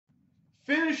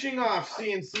Finishing off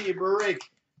CNC break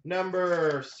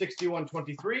number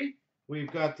 6123,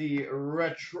 we've got the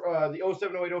retro, the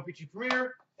 0708 OPC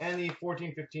Premier and the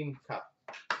 1415 Cup.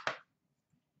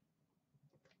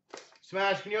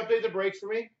 Smash, can you update the breaks for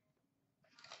me?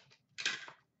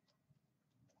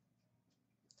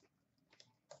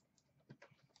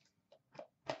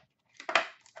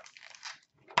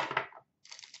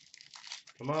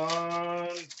 Come on,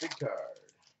 big card.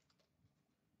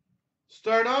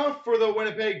 Start off for the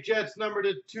Winnipeg Jets, number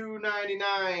to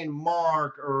 299,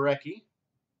 Mark Recchi.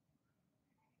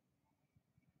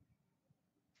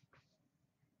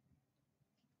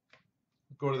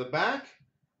 Go to the back.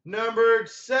 Numbered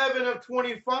 7 of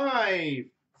 25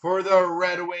 for the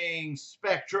Red Wings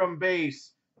Spectrum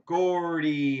base,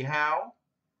 Gordie Howe.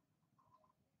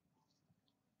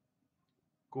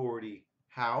 Gordie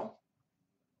Howe.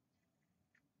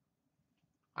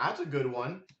 That's a good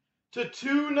one. To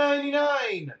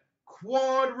 299,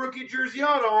 quad rookie jersey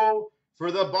auto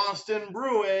for the Boston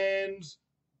Bruins,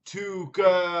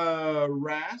 Tuukka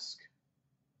Rask.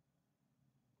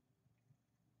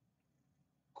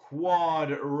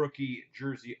 Quad rookie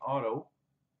jersey auto,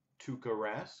 Tuukka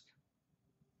Rask.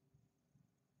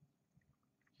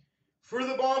 For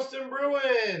the Boston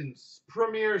Bruins,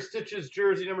 Premier Stitches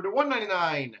jersey number to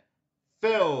 199,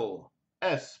 Phil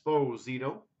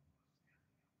Esposito.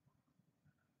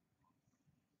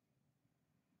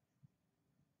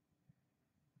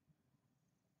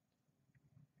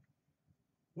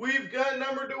 We've got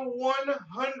number to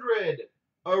 100,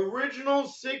 original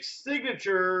 6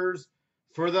 signatures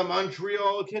for the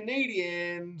Montreal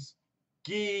Canadiens,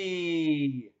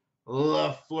 Guy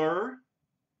Lafleur.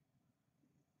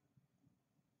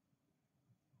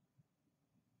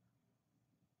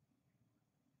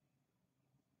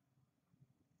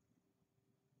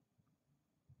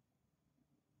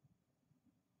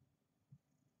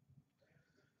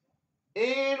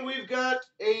 And we've got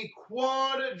a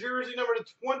quad jersey number to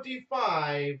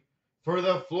 25 for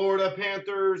the Florida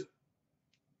Panthers,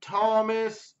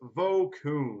 Thomas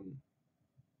Vokoun.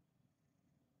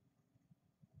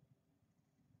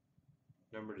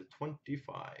 Number to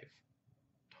 25,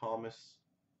 Thomas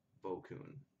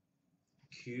Vokoun.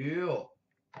 Cool.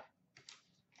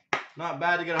 Not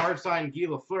bad to get a hard signed Guy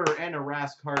Lafleur and a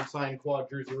Rask hard signed quad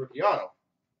jersey rookie auto.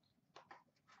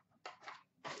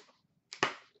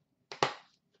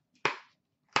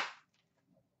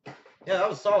 Yeah, that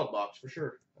was a solid box for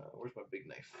sure. Where's my big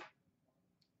knife?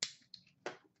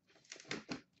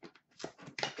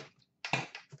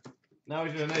 Now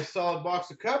he's got a nice solid box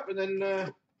of Cup, and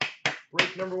then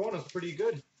break number 1 is pretty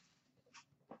good.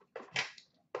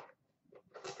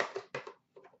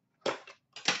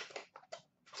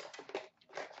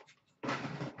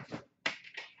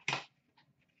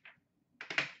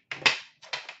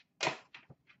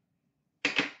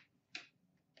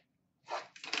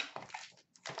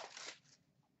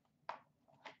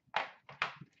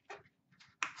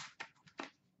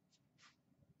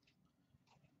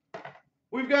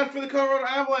 We've got for the Colorado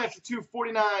Avalanche,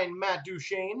 249, Matt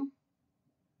Duchene.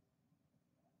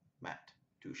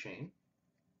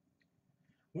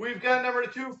 We've got number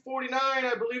 249,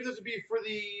 I believe this would be for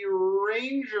the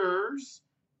Rangers,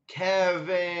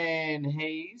 Kevin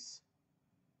Hayes.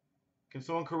 Can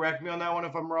someone correct me on that one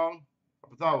if I'm wrong?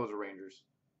 I thought it was the Rangers.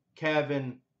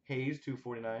 Kevin Hayes,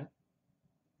 249.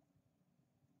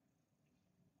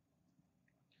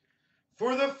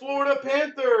 For the Florida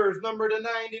Panthers, number to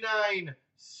 99,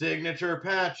 signature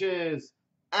patches,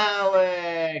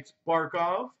 Alex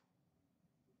Barkov.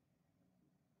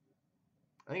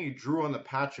 I think he drew on the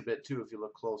patch a bit too if you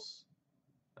look close.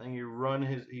 I think he run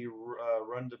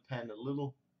the pen a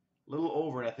little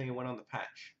over, and I think it went on the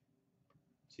patch.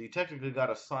 So he technically got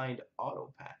a signed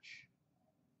auto patch.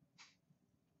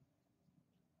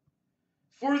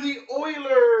 For the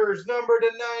Oilers, number to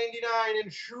 99,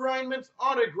 enshrinement's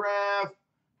autograph,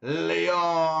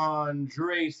 Leon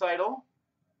Draisaitl.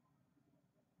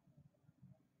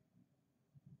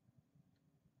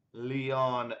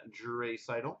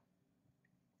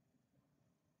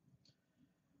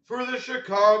 For the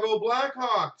Chicago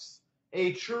Blackhawks,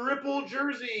 a triple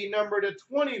jersey, number to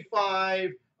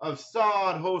 25 of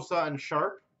Saad, Hossa, and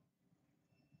Sharp.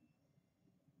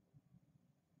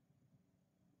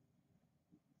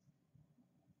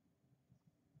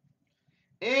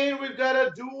 And we've got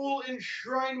a dual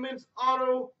enshrinements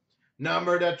auto,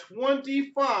 number to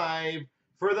 25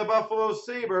 for the Buffalo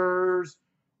Sabres,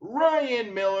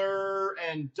 Ryan Miller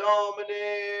and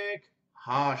Dominic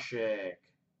Hasek.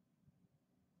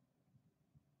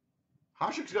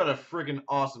 Hasek's got a friggin'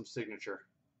 awesome signature.